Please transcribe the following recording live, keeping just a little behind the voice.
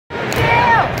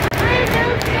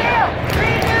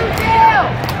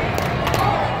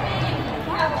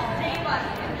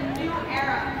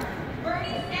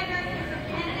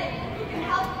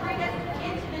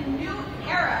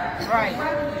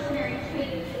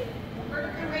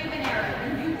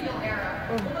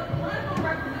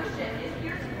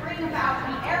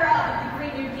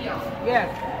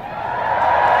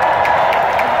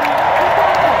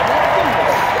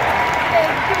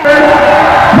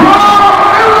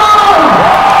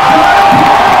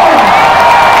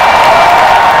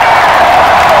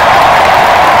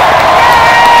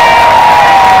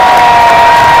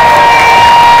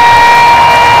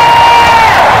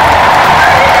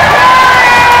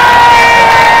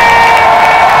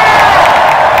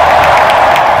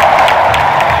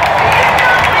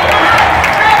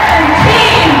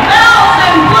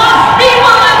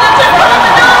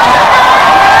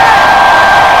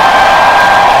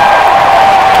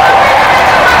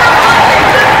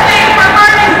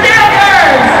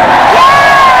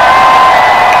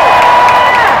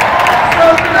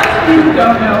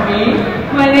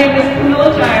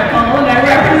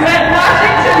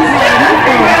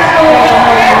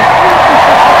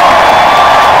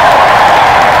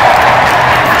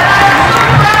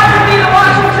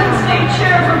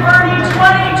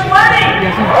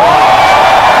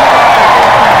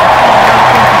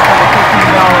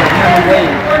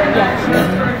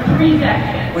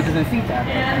decades. Which is in CTAP.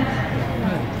 And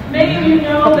many of you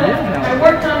know that I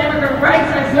worked on immigrant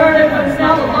rights. I started what is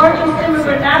now the largest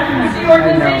immigrant advocacy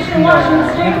organization in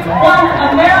Washington State, One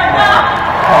America.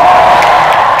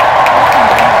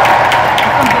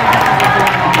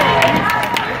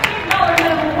 $15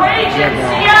 minimum wage in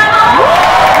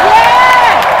Seattle.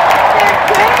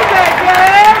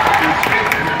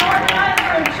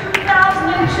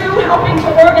 Helping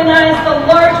to organize the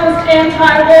largest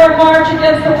anti-war march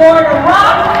against the war in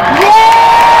Iraq.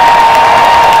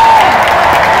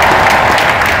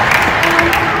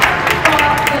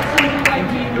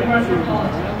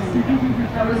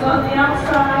 I was on the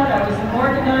outside, I was an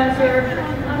organizer,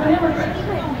 I'm an immigrant.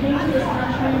 I came to this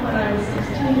country when I was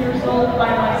 16 years old by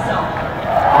myself.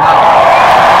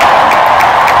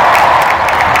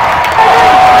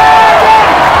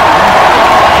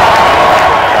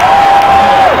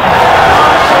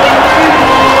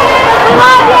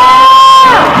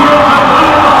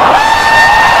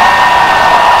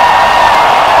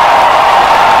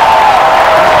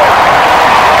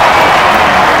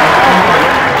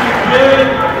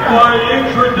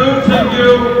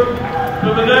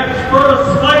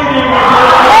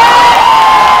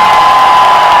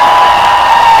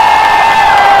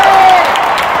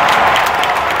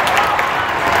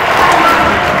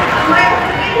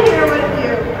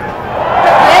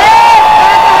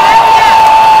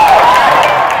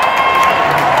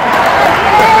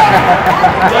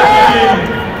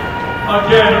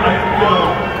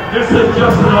 This is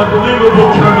just an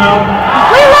unbelievable turnout.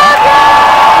 We love you!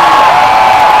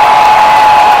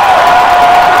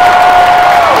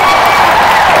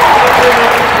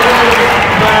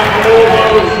 Thank all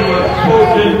those who have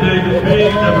spoken, David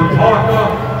Bean, Evan Parker,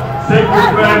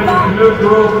 Sacred Band, Canoe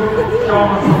Group,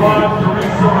 Charles Savant,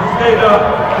 Teresa Mosqueda,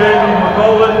 Jamie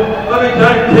McGowan. Let me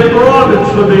thank Tim Robbins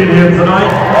for being here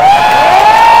tonight.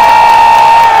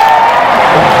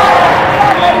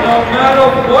 No matter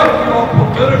what your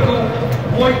political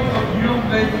point of view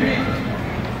may be,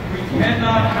 we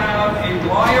cannot have a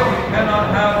liar, we cannot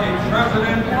have a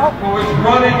president who is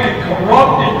running a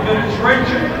corrupt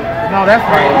administration. No, that's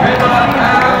right. We cannot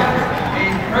have a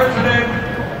president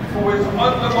who is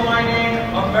undermining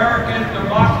American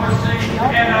democracy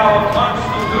and our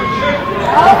Constitution.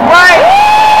 Right!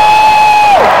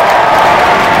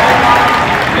 We cannot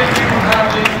continue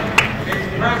having a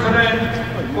president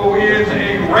who is a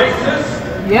racist.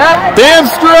 Yep. Damn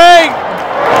straight!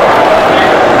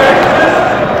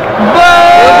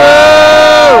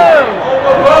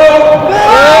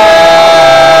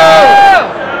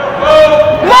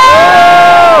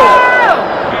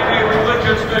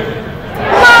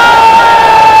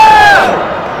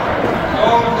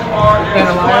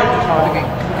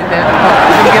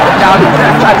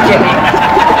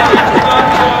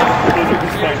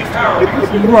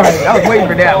 Right, I was waiting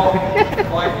for that.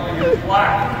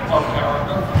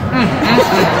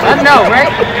 I know,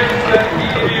 right?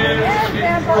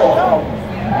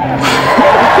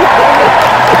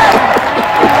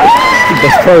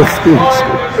 The first speech.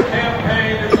 This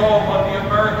campaign is all what the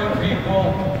American people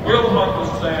will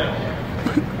understand.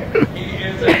 He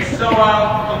is a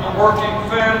sellout for the working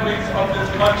families of this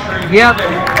country. Yep.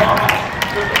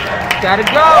 Gotta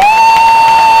go.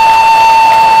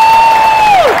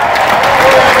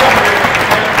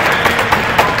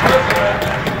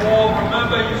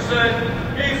 Remember, you said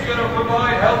he's going to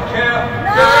provide health care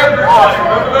for everybody.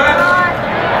 Remember that?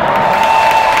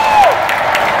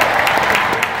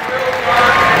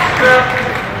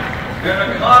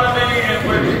 An economy in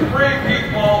which free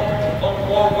people own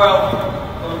more wealth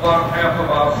than about half of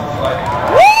our society.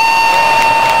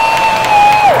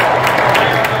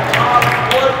 The top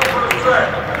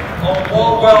 1% own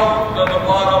more wealth than the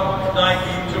bottom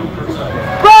 92%.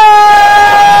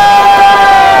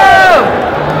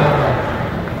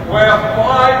 Where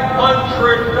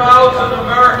 500,000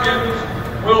 Americans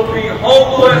will be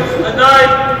homeless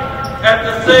tonight at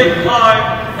the same time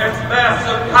as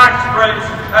massive tax breaks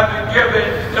have been given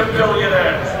to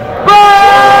billionaires.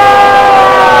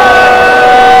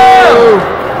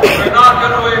 We're not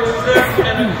going to accept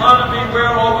an economy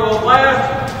where over the last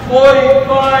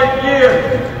 45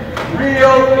 years,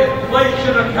 real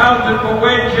inflation accounted for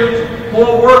wages for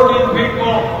working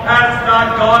people has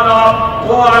not gone up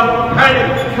one penny.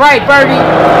 Right, Bernie.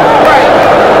 Right.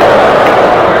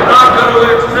 We're not going to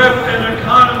accept an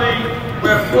economy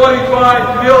where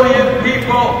 45 million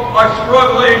people are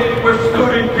struggling with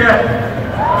student debt.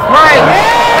 Right.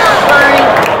 Bernie.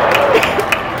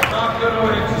 We're not going to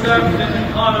accept an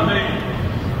economy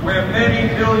where many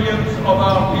millions of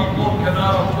our people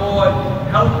cannot afford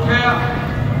health care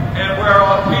and where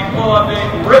our people are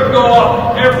being ripped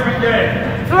off every day.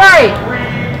 Right.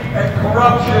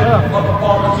 corruption of the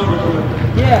pharmaceutical industry.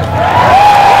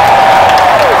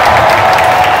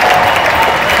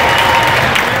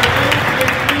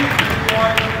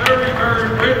 Very, very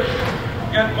rich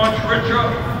get much richer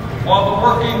while the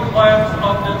working class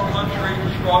of this country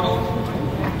struggles.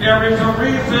 There is a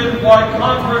reason why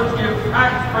Congress gives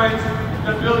tax breaks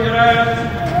to billionaires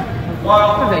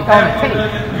while half a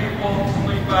million people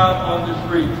sleep out on the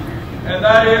street. And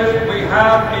that is, we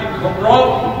have a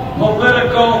corrupt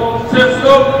political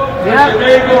system that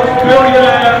enables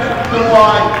billionaires to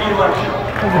buy elections.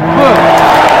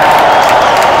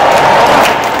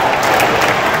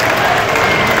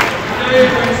 Today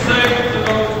we say to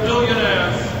those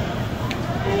billionaires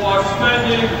who are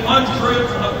spending hundreds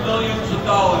of millions of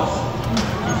dollars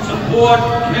to support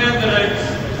candidates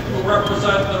who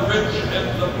represent the rich and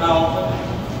the powerful.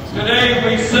 Today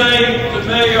we say to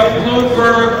Mayor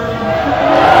Bloomberg,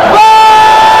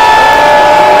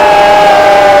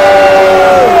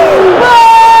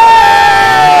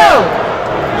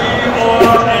 we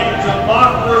are a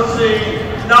democracy,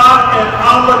 not an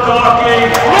oligarchy.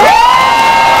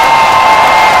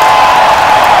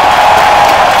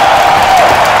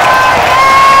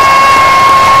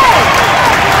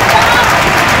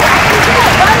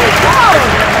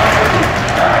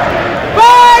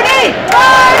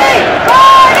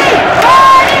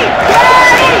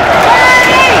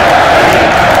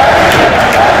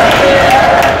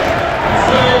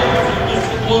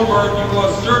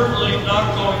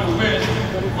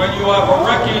 When you have a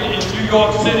record in New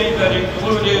York City that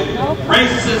included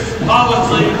racist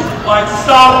policies like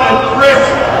stop and frisk,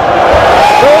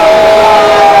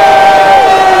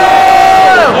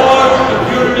 caused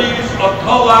communities of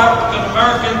color, African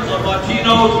Americans, and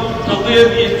Latinos to live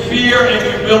in fear and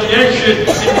humiliation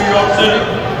in New York City.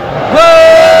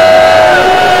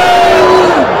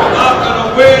 You're not going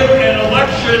to win an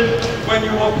election when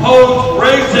you oppose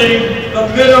raising the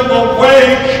minimum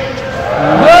wage.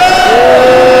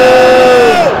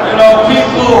 You know,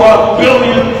 people who have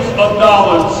billions of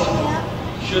dollars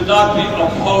should not be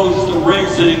opposed to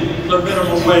raising the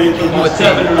minimum wage of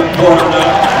 $7.25 now.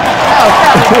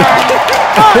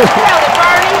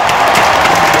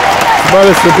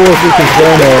 Smartest the boys we can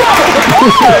stand at.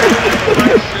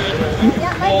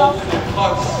 Calls for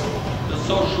cuts to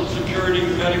Social Security,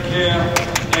 Medicare,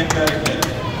 and Medicare.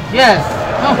 Yes.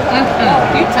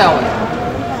 You tell us.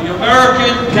 The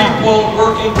American people,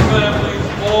 working families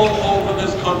all over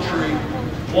this country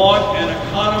want an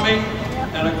economy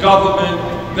and a government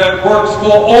that works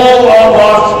for all of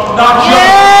us, not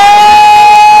just...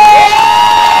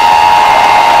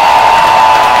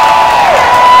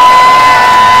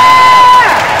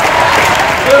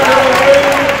 We're going to win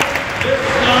this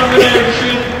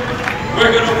nomination.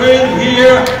 We're going to win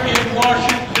here in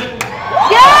Washington.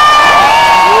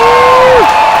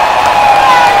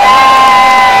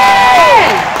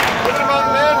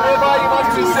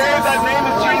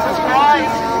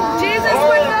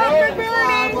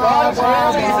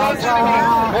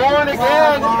 Born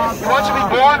again. You want you to be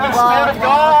born in the Spirit of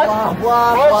God.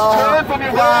 Folks, turn from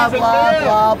your ways and live.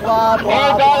 Oh, God is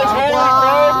holy,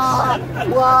 folks.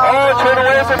 Oh, turn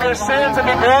away from your sins and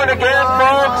be born again,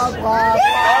 folks. God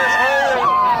is holy.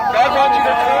 God wants you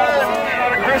to turn.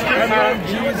 Not a Christian, man.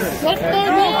 Jesus. I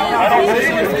don't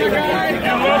believe it.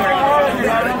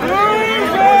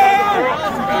 Loser!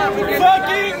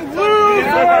 Fucking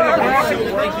loser!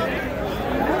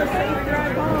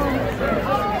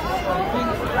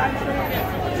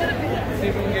 See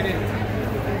if we can get in.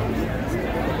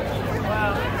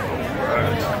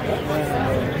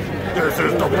 This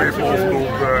is the people's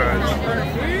movement.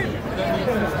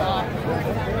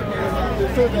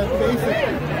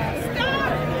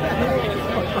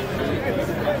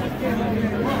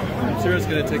 I'm sure it's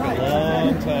going to take a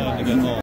long time to get home.